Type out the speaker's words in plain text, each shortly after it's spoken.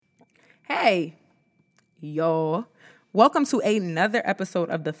Hey, y'all. Welcome to another episode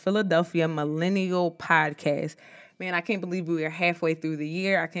of the Philadelphia Millennial Podcast. Man, I can't believe we are halfway through the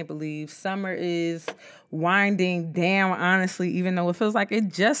year. I can't believe summer is winding down, honestly, even though it feels like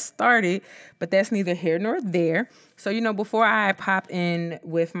it just started. But that's neither here nor there. So, before I pop in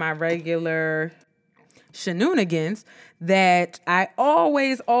with my regular shenanigans, that I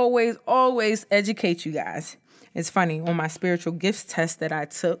always educate you guys. It's funny, on my spiritual gifts test that I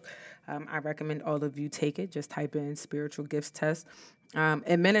took, I recommend all of you take it. Just type in spiritual gifts test.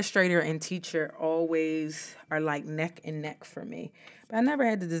 Administrator and teacher always are like neck and neck for me. But I never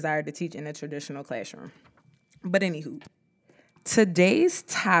had the desire to teach in a traditional classroom. But anywho, today's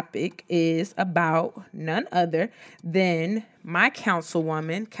topic is about none other than my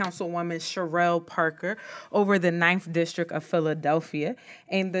Councilwoman Sherelle Parker over the 9th District of Philadelphia.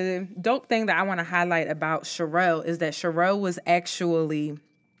 And the dope thing that I want to highlight about Sherelle is that Sherelle was actually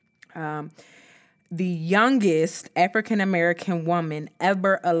the youngest African-American woman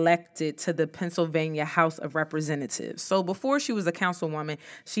ever elected to the Pennsylvania House of Representatives. So before she was a councilwoman,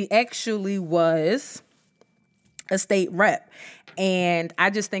 she actually was a state rep. And I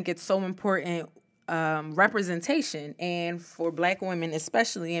just think it's so important, representation, and for Black women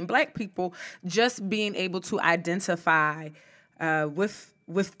especially, and Black people, just being able to identify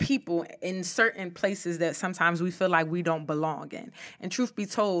with people in certain places that sometimes we feel like we don't belong in. And truth be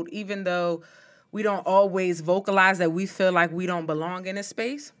told, even though we don't always vocalize that we feel like we don't belong in a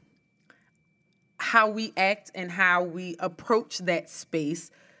space, how we act and how we approach that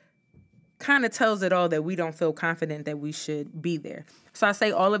space kind of tells it all that we don't feel confident that we should be there. So I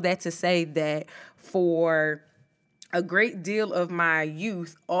say all of that to say that for a great deal of my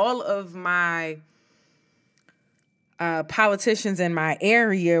youth, all of my politicians in my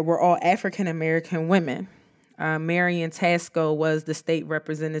area were all African-American women. Marion Tasco was the state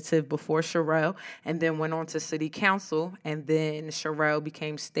representative before Sherelle, and then went on to city council, and then Sherelle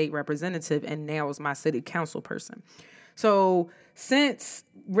became state representative, and now is my city council person. So since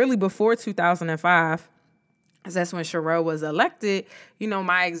really before 2005, that's when Sherelle was elected,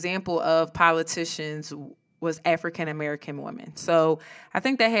 my example of politicians was African-American women. So I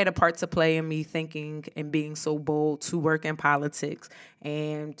think that had a part to play in me thinking and being so bold to work in politics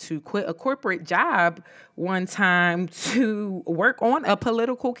and to quit a corporate job one time to work on a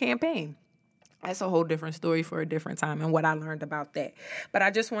political campaign. That's a whole different story for a different time and what I learned about that. But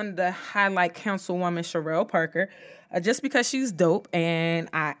I just wanted to highlight Councilwoman Sherelle Parker just because she's dope. And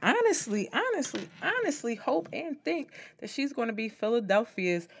I honestly hope and think that she's going to be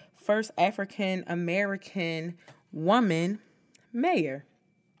Philadelphia's first African-American woman mayor.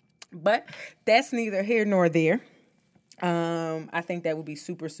 But that's neither here nor there. I think that would be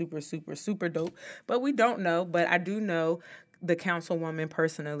super dope. But we don't know. But I do know the councilwoman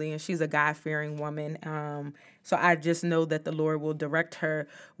personally, and she's a God-fearing woman. So I just know that the Lord will direct her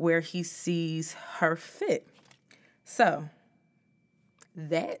where he sees her fit. So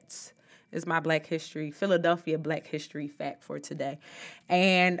that is my Philadelphia Black History fact for today.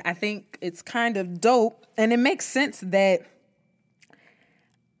 And I think it's kind of dope, and it makes sense that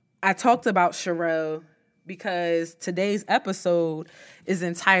I talked about Sherelle because today's episode is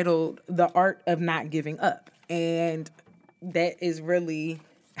entitled The Art of Not Giving Up. And that is really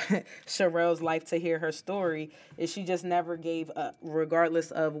Sherelle's life. To hear her story is she just never gave up,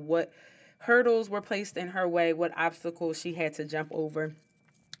 regardless of what hurdles were placed in her way, what obstacles she had to jump over.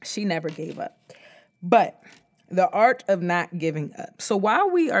 She never gave up. But the art of not giving up. So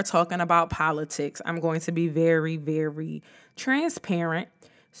while we are talking about politics, I'm going to be very, very transparent.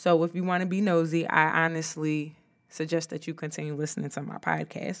 So if you want to be nosy, I honestly suggest that you continue listening to my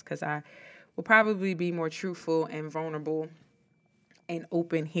podcast, because I will probably be more truthful and vulnerable and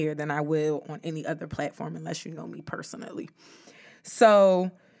open here than I will on any other platform, unless you know me personally.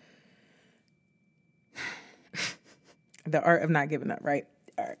 So the art of not giving up, right?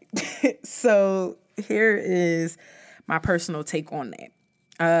 All right. So here is my personal take on that.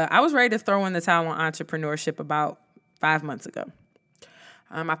 I was ready to throw in the towel on entrepreneurship about 5 months ago.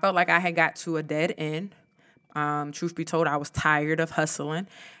 I felt like I had got to a dead end. Truth be told, I was tired of hustling,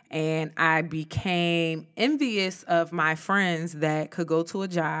 and I became envious of my friends that could go to a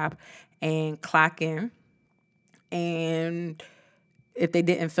job and clock in, and if they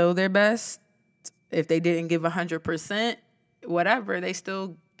didn't feel their best, if they didn't give 100%, whatever, they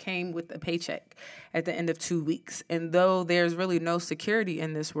still came with a paycheck at the end of 2 weeks. And though there's really no security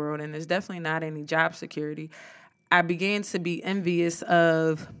in this world, and there's definitely not any job security, I began to be envious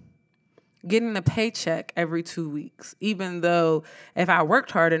of getting a paycheck every 2 weeks, even though if I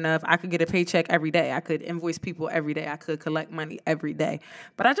worked hard enough, I could get a paycheck every day. I could invoice people every day. I could collect money every day.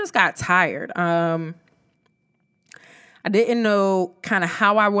 But I just got tired. I didn't know kind of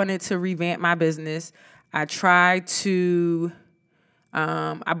how I wanted to revamp my business. I tried to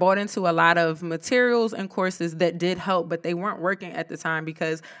I bought into a lot of materials and courses that did help, but they weren't working at the time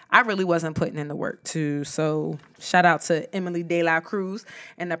because I really wasn't putting in the work too. So shout out to Emily De La Cruz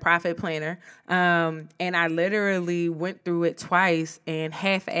and the Profit Planner. And I literally went through it twice and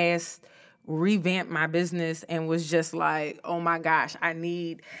half-assed revamped my business and was just like, oh my gosh,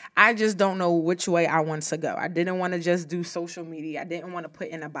 I just don't know which way I want to go. I didn't want to just do social media. I didn't want to put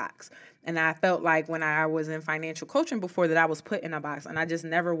in a box. And I felt like when I was in financial coaching before that I was put in a box, and I just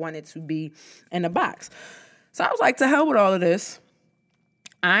never wanted to be in a box. So I was like, to hell with all of this.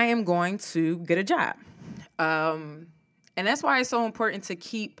 I am going to get a job. And that's why it's so important to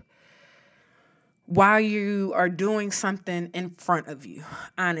keep while you are doing something in front of you,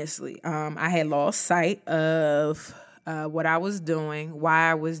 honestly. I had lost sight of what I was doing, why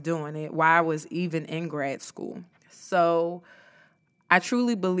I was doing it, why I was even in grad school. So I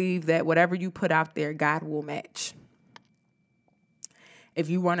truly believe that whatever you put out there, God will match. If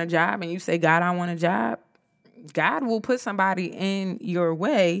you want a job and you say, God, I want a job, God will put somebody in your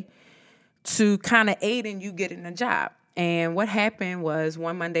way to kind of aid in you getting a job. And what happened was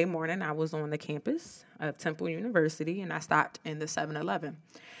one Monday morning, I was on the campus of Temple University, and I stopped in the 7-Eleven.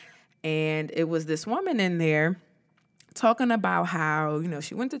 And it was this woman in there talking about how,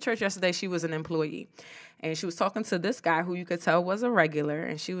 she went to church yesterday. She was an employee. And she was talking to this guy who you could tell was a regular.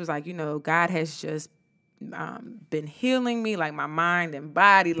 And she was like, God has just been healing me, like my mind and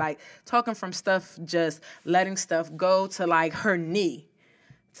body, like talking from stuff, just letting stuff go to like her knee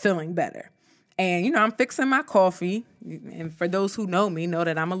feeling better. And, I'm fixing my coffee. And for those who know me, know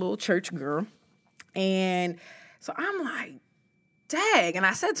that I'm a little church girl. And so I'm like, dang. And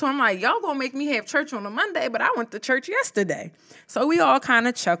I said to him, like, y'all gonna make me have church on a Monday, but I went to church yesterday. So we all kind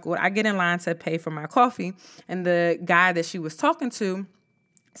of chuckled. I get in line to pay for my coffee. And the guy that she was talking to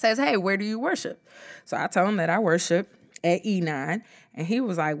says, hey, where do you worship? So I told him that I worship at E9. And he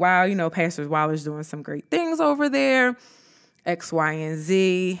was like, wow, Pastor Waller's doing some great things over there, X, Y, and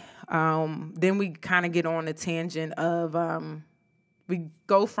Z. Then we kind of get on a tangent of we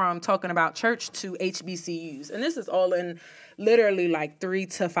go from talking about church to HBCUs. And this is all in literally like 3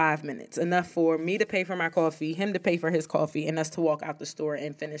 to 5 minutes, enough for me to pay for my coffee, him to pay for his coffee, and us to walk out the store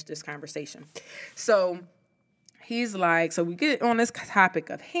and finish this conversation. So he's like, so we get on this topic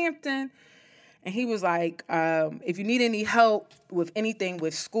of Hampton. And he was like, if you need any help with anything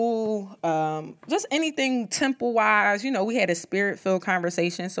with school, just anything Temple-wise, we had a spirit-filled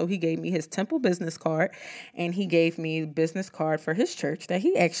conversation. So he gave me his Temple business card, and he gave me the business card for his church that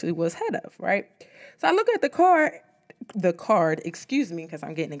he actually was head of, right? So I look at the card, excuse me, because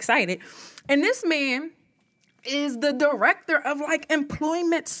I'm getting excited. And this man is the director of like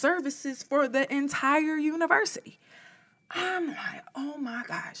employment services for the entire university. I'm like, oh my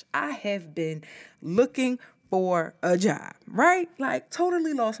gosh, I have been looking for a job, right? Like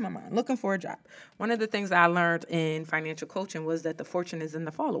totally lost my mind, looking for a job. One of the things I learned in financial coaching was that the fortune is in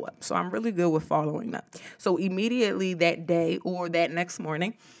the follow-up. So I'm really good with following up. So immediately that day or that next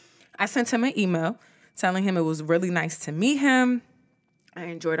morning, I sent him an email telling him it was really nice to meet him. I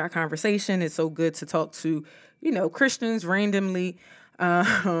enjoyed our conversation. It's so good to talk to, Christians randomly.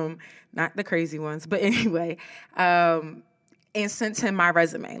 Not the crazy ones, but anyway, and sent him my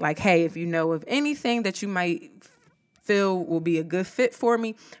resume. Like, hey, if you know of anything that you might feel will be a good fit for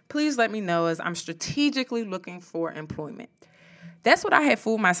me, please let me know, as I'm strategically looking for employment. That's what I had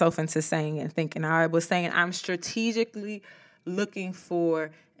fooled myself into saying and thinking. I was saying I'm strategically looking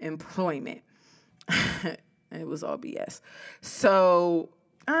for employment. It was all BS. So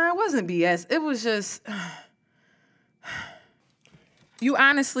it wasn't BS. It was just... You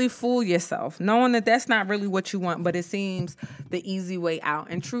honestly fool yourself, knowing that that's not really what you want, but it seems the easy way out.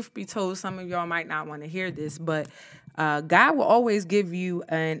 And truth be told, some of y'all might not want to hear this, but God will always give you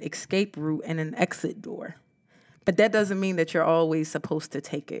an escape route and an exit door. But that doesn't mean that you're always supposed to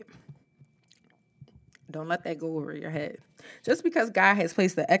take it. Don't let that go over your head. Just because God has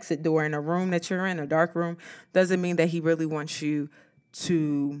placed the exit door in a room that you're in, a dark room, doesn't mean that he really wants you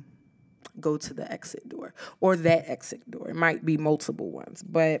to go to the exit door or that exit door. It might be multiple ones,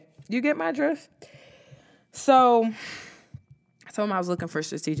 but you get my drift. So I told him I was looking for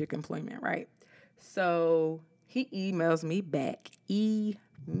strategic employment, right? So he emails me back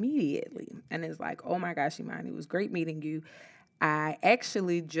immediately and is like, oh my gosh, Imani, it was great meeting you. I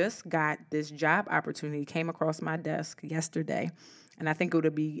actually just got this job opportunity, came across my desk yesterday, and I think it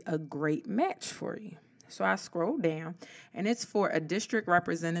would be a great match for you. So I scroll down, and it's for a district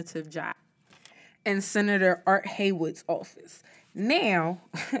representative job in Senator Art Haywood's office. Now,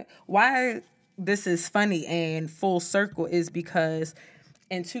 why this is funny and full circle is because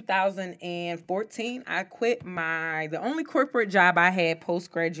in 2014, I quit the only corporate job I had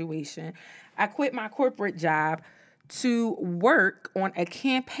post-graduation. I quit my corporate job to work on a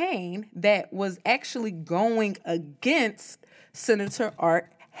campaign that was actually going against Senator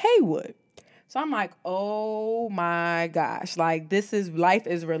Art Haywood. So I'm like, oh my gosh, like life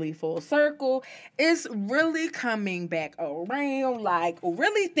is really full circle. It's really coming back around, like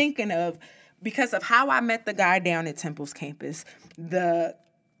really thinking of, because of how I met the guy down at Temple's campus, the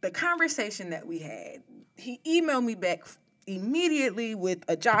conversation that we had. He emailed me back immediately with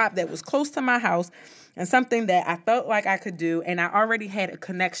a job that was close to my house and something that I felt like I could do. And I already had a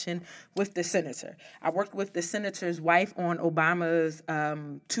connection with the senator. I worked with the senator's wife on Obama's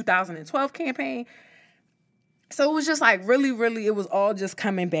 2012 campaign. So it was just like really, really, it was all just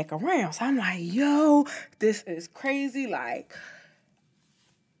coming back around. So I'm like, yo, this is crazy. Like,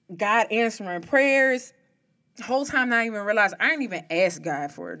 God answering prayers. The whole time I even realized I didn't even ask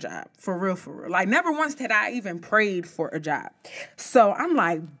God for a job. For real, for real. Like, never once had I even prayed for a job. So I'm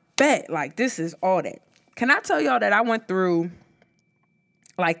like, bet, like, this is all that. Can I tell y'all that I went through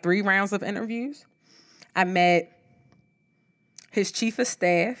like 3 rounds of interviews? I met his chief of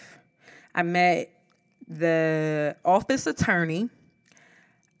staff. I met the office attorney.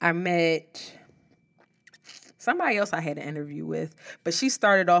 I met somebody else I had an interview with, but she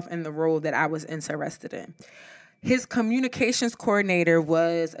started off in the role that I was interested in. His communications coordinator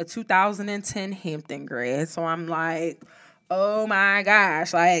was a 2010 Hampton grad. So I'm like, oh my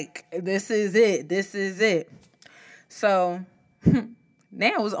gosh, like, this is it. This is it. So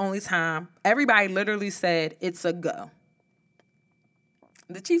now is the only time. Everybody literally said it's a go.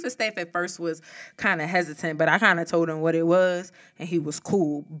 The chief of staff at first was kind of hesitant, but I kind of told him what it was, and he was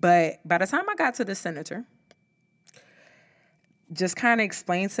cool. But by the time I got to the senator, just kind of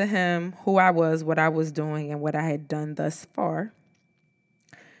explained to him who I was, what I was doing, and what I had done thus far.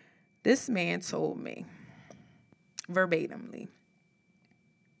 This man told me, verbatimly,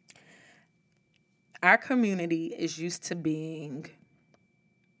 our community is used to being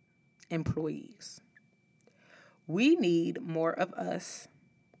employees. We need more of us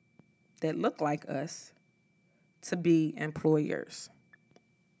that look like us to be employers.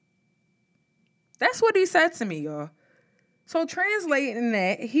 That's what he said to me, y'all. So translating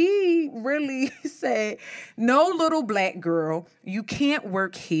that, he really said, no, little black girl, you can't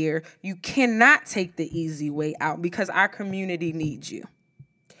work here. You cannot take the easy way out because our community needs you.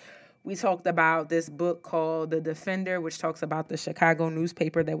 We talked about this book called The Defender, which talks about the Chicago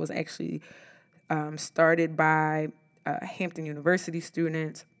newspaper that was actually started by Hampton University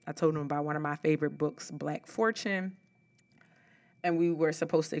students. I told them about one of my favorite books, Black Fortune. And we were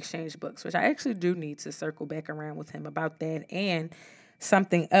supposed to exchange books, which I actually do need to circle back around with him about that. And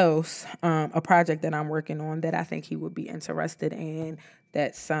something else, a project that I'm working on that I think he would be interested in,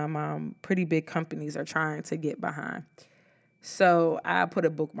 that some pretty big companies are trying to get behind. So I put a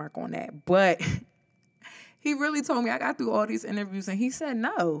bookmark on that. But he really told me, I got through all these interviews, and he said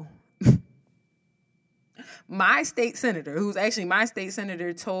no. My state senator, who's actually my state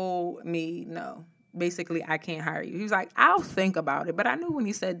senator, told me no. Basically, I can't hire you. He was like, I'll think about it. But I knew when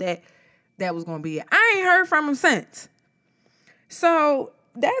he said that, that was going to be it. I ain't heard from him since. So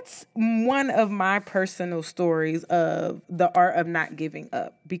that's one of my personal stories of the art of not giving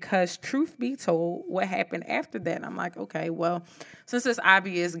up. Because truth be told, what happened after that, I'm like, okay, well, since it's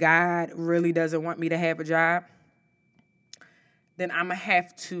obvious God really doesn't want me to have a job, then I'm going to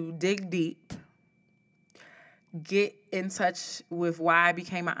have to dig deep, get in touch with why I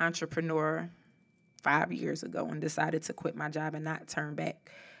became an entrepreneur 5 years ago and decided to quit my job and not turn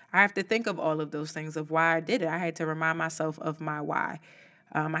back. I have to think of all of those things of why I did it. I had to remind myself of my why.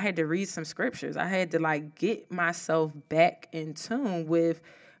 I had to read some scriptures. I had to get myself back in tune with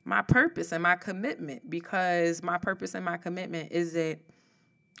my purpose and my commitment, because my purpose and my commitment isn't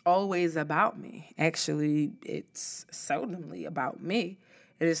always about me. Actually, it's seldomly about me.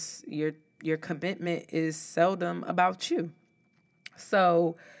 It is your commitment is seldom about you.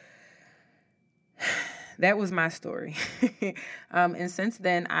 So that was my story. And since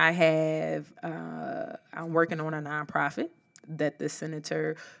then, I'm working on a nonprofit that the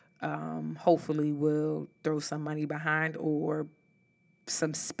senator hopefully will throw some money behind, or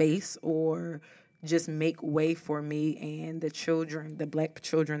some space, or just make way for me and the children, the black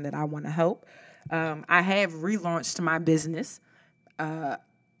children that I want to help. I have relaunched my business.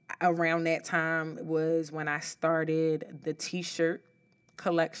 Around that time was when I started the t-shirt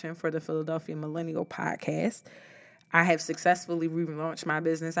collection for the Philadelphia Millennial Podcast. I have successfully relaunched my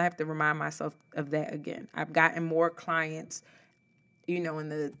business. I have to remind myself of that again. I've gotten more clients, in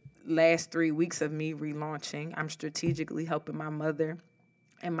the last 3 weeks of me relaunching. I'm strategically helping my mother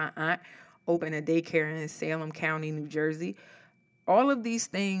and my aunt open a daycare in Salem County, New Jersey. All of these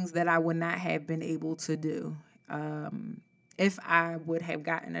things that I would not have been able to do if I would have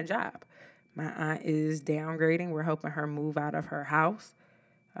gotten a job. My aunt is downgrading. We're helping her move out of her house.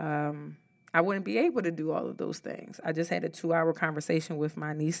 I wouldn't be able to do all of those things. I just had a 2-hour conversation with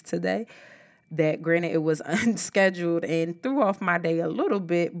my niece today that, granted, it was unscheduled and threw off my day a little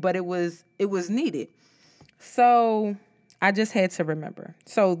bit, but it was needed. So I just had to remember.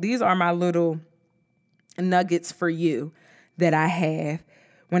 So these are my little nuggets for you that I have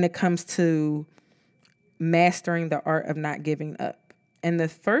when it comes to mastering the art of not giving up. And the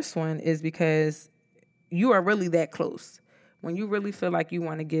first one is because you are really that close. When you really feel like you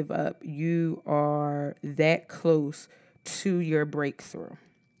want to give up, you are that close to your breakthrough.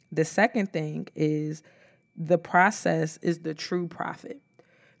 The second thing is the process is the true profit,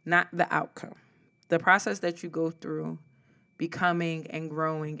 not the outcome. The process that you go through, becoming and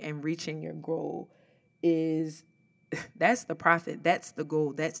growing and reaching your goal, that's the profit. That's the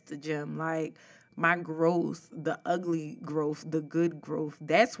goal. That's the gem. Like, my growth, the ugly growth, the good growth,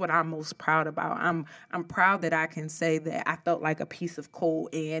 that's what I'm most proud about. I'm proud that I can say that I felt like a piece of coal,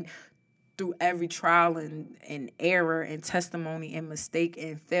 and through every trial and error and testimony and mistake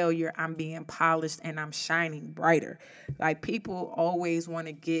and failure, I'm being polished and I'm shining brighter. Like, people always want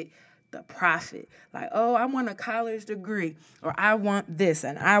to get the profit. Like, oh, I want a college degree, or I want this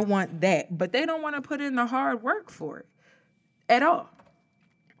and I want that, but they don't want to put in the hard work for it at all.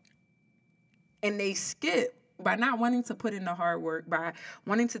 And they skip by not wanting to put in the hard work, by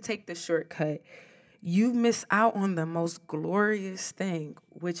wanting to take the shortcut. You miss out on the most glorious thing,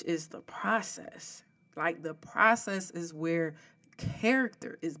 which is the process. Like, the process is where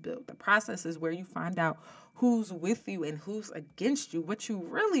character is built. The process is where you find out who's with you and who's against you, what you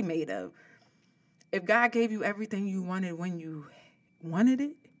really made of. If God gave you everything you wanted when you wanted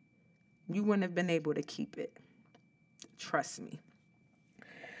it, you wouldn't have been able to keep it. Trust me.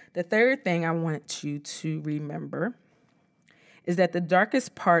 The third thing I want you to remember is that the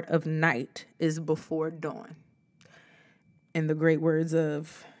darkest part of night is before dawn. In the great words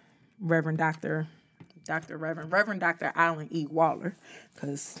of Reverend Dr. Allen E. Waller,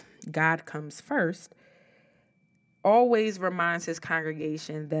 because God comes first, always reminds his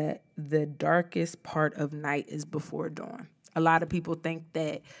congregation that the darkest part of night is before dawn. A lot of people think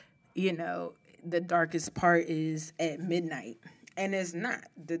that, the darkest part is at midnight. And it's not.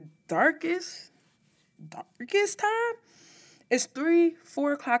 The darkest time is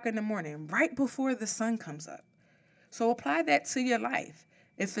 3-4 o'clock in the morning, right before the sun comes up. So apply that to your life.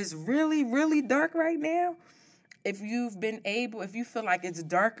 If it's really, really dark right now, if you feel like it's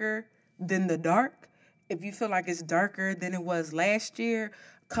darker than the dark, if you feel like it's darker than it was last year,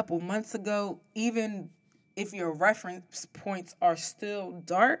 a couple months ago, even if your reference points are still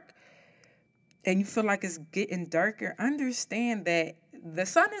dark, and you feel like it's getting darker, understand that the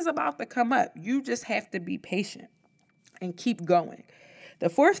sun is about to come up. You just have to be patient and keep going. The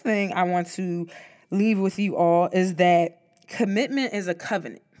fourth thing I want to leave with you all is that commitment is a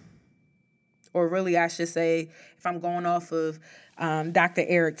covenant. Or really, I should say, if I'm going off of Dr.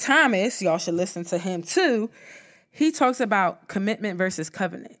 Eric Thomas, y'all should listen to him too. He talks about commitment versus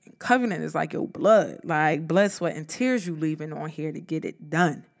covenant. Covenant is like your blood, like blood, sweat, and tears you leaving on here to get it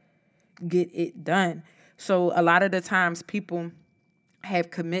done. Get it done. So a lot of the times people have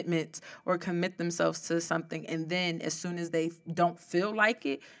commitments or commit themselves to something, and then as soon as they don't feel like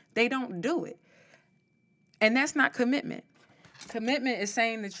it, they don't do it. And that's not commitment. Commitment is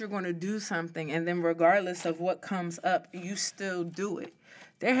saying that you're going to do something, and then regardless of what comes up, you still do it.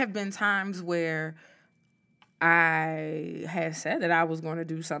 There have been times where I had said that I was going to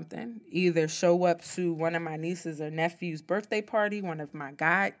do something, either show up to one of my nieces or nephew's birthday party, one of my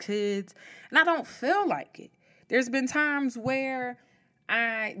god kids, and I don't feel like it. There's been times where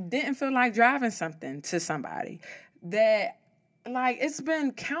I didn't feel like driving something to somebody. It's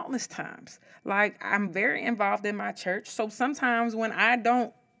been countless times. Like, I'm very involved in my church, so sometimes when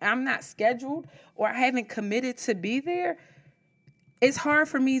I'm not scheduled or I haven't committed to be there, it's hard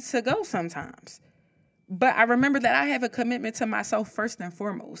for me to go sometimes. But I remember that I have a commitment to myself first and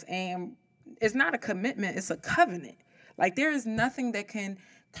foremost. And it's not a commitment, it's a covenant. Like, there is nothing that can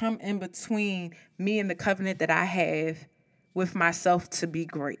come in between me and the covenant that I have with myself to be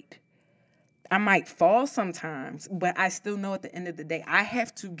great. I might fall sometimes, but I still know at the end of the day, I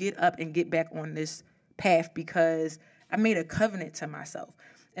have to get up and get back on this path because I made a covenant to myself.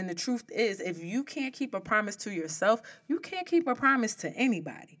 And the truth is, if you can't keep a promise to yourself, you can't keep a promise to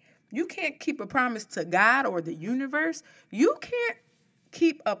anybody. You can't keep a promise to God or the universe. You can't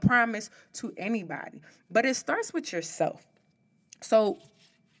keep a promise to anybody. But it starts with yourself. So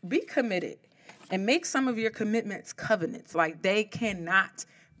be committed and make some of your commitments covenants. Like, they cannot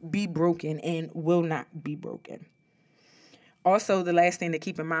be broken and will not be broken. Also, the last thing to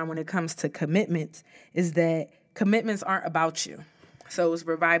keep in mind when it comes to commitments is that commitments aren't about you. So it was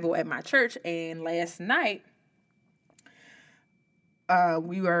revival at my church, and last night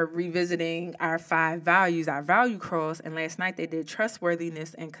we were revisiting our 5 values, our value cross, and last night they did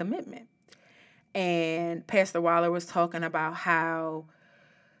trustworthiness and commitment. And Pastor Waller was talking about how,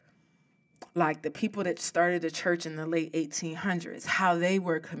 like, the people that started the church in the late 1800s, how they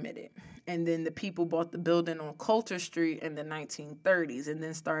were committed. And then the people bought the building on Coulter Street in the 1930s and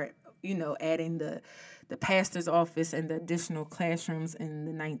then start, adding the pastor's office and the additional classrooms in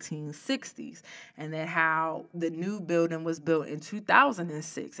the 1960s. And that how the new building was built in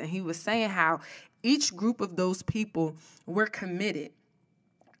 2006. And he was saying how each group of those people were committed.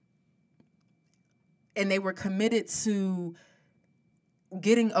 And they were committed to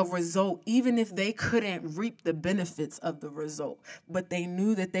getting a result, even if they couldn't reap the benefits of the result. But they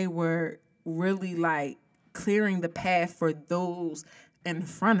knew that they were really, like, clearing the path for those in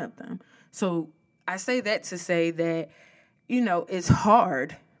front of them. So I say that to say that, it's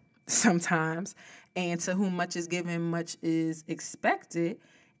hard sometimes. And to whom much is given, much is expected.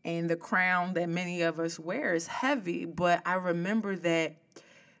 And the crown that many of us wear is heavy. But I remember that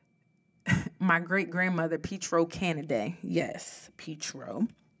my great-grandmother, Petro Canaday, yes, Petro,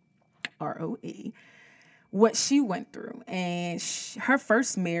 R-O-E, what she went through. And her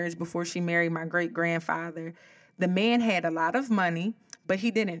first marriage, before she married my great-grandfather, the man had a lot of money, but he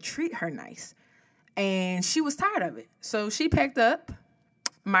didn't treat her nice. And she was tired of it. So she packed up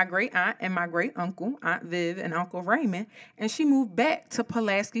my great-aunt and my great-uncle, Aunt Viv and Uncle Raymond, and she moved back to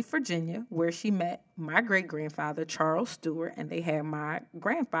Pulaski, Virginia, where she met my great-grandfather, Charles Stewart, and they had my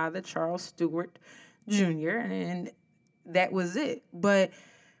grandfather, Charles Stewart Jr., and that was it. But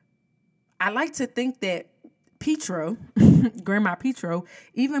I like to think that Petro, Grandma Petro,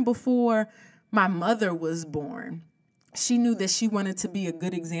 even before my mother was born, she knew that she wanted to be a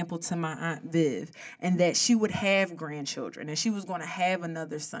good example to my Aunt Viv, and that she would have grandchildren and she was going to have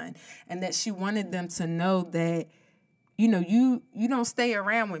another son, and that she wanted them to know that, you don't stay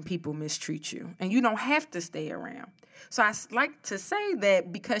around when people mistreat you, and you don't have to stay around. So I like to say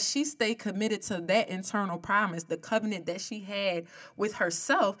that because she stayed committed to that internal promise, the covenant that she had with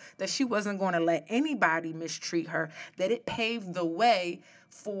herself, that she wasn't going to let anybody mistreat her, that it paved the way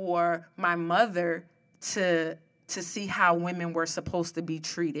for my mother to see how women were supposed to be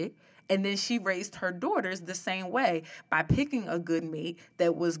treated. And then she raised her daughters the same way by picking a good mate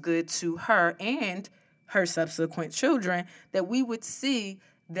that was good to her and her subsequent children, that we would see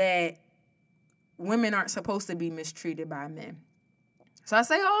that women aren't supposed to be mistreated by men. So I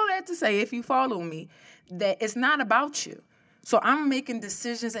say all that to say, if you follow me, that it's not about you. So I'm making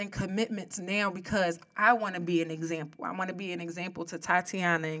decisions and commitments now because I want to be an example. I want to be an example to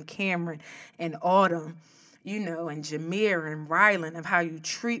Tatiana and Cameron and Autumn, and Jameer and Rylan, of how you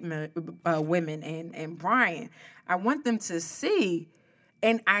treat women, and Brian. I want them to see,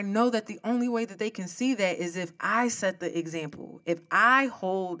 and I know that the only way that they can see that is if I set the example, if I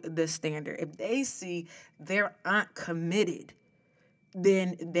hold the standard, if they see their aunt committed,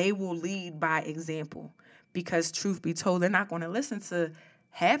 then they will lead by example. Because truth be told, they're not going to listen to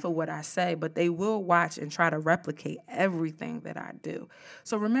half of what I say, but they will watch and try to replicate everything that I do.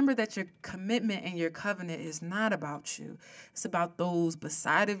 So remember that your commitment and your covenant is not about you. It's about those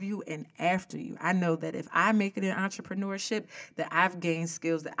beside of you and after you. I know that if I make it in entrepreneurship, that I've gained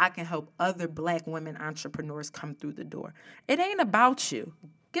skills that I can help other Black women entrepreneurs come through the door. It ain't about you.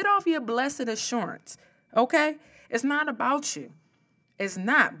 Get off your blessed assurance, okay? It's not about you. It's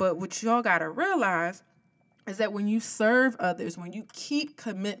not. But what y'all got to realize is that when you serve others, when you keep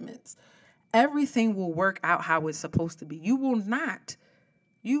commitments, everything will work out how it's supposed to be. You will not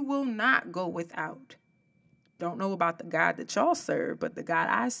go without. Don't know about the God that y'all serve, but the God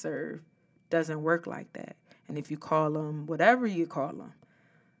I serve doesn't work like that. And if you call him whatever you call him,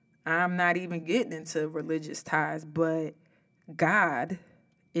 I'm not even getting into religious ties, but God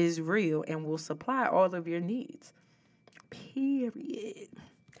is real and will supply all of your needs. Period.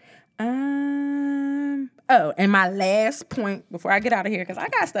 And my last point before I get out of here, because I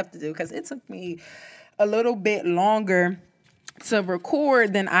got stuff to do, because it took me a little bit longer to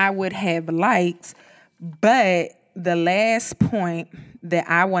record than I would have liked. But the last point that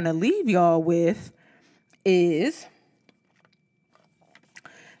I want to leave y'all with is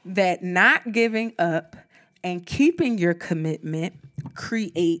that not giving up and keeping your commitment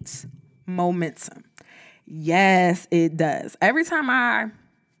creates momentum. Yes, it does. Every time I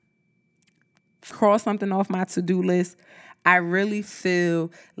cross something off my to-do list, I really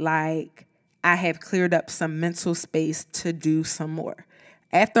feel like I have cleared up some mental space to do some more.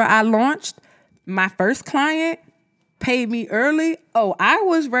 After I launched, my first client paid me early. Oh, I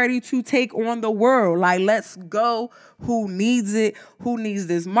was ready to take on the world. Like, let's go. Who needs it? Who needs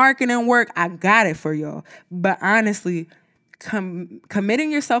this marketing work? I got it for y'all. But honestly,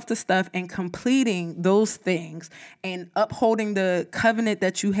 committing yourself to stuff and completing those things and upholding the covenant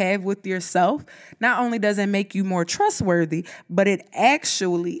that you have with yourself, not only does it make you more trustworthy, but it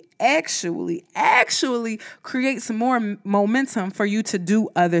actually creates more momentum for you to do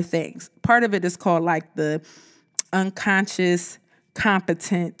other things. Part of it is called like the unconscious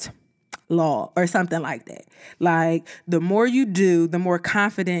competent law or something like that. Like, the more you do, the more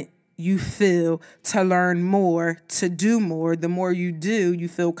confident you feel to learn more, to do more. The more you do, you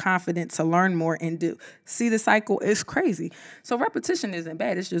feel confident to learn more and do. See, the cycle is crazy. So repetition isn't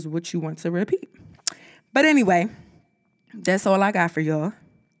bad. It's just what you want to repeat. But anyway, that's all I got for y'all.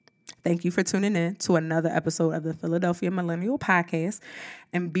 Thank you for tuning in to another episode of the Philadelphia Millennial Podcast.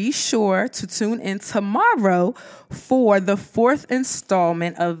 And be sure to tune in tomorrow for the 4th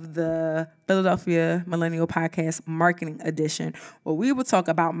installment of the Philadelphia Millennial Podcast Marketing Edition, where we will talk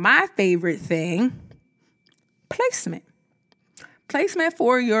about my favorite thing, placement. Placement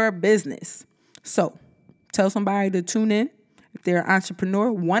for your business. So tell somebody to tune in if they're an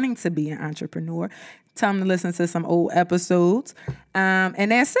entrepreneur, wanting to be an entrepreneur. Tell them to listen to some old episodes.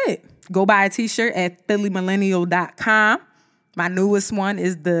 And that's it. Go buy a t-shirt at phillymillennial.com. My newest one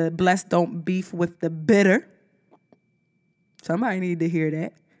is the Blessed Don't Beef with the Bitter. Somebody need to hear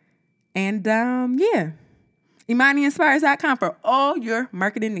that. And ImaniInspires.com for all your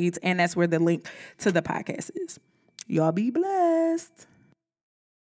marketing needs. And that's where the link to the podcast is. Y'all be blessed.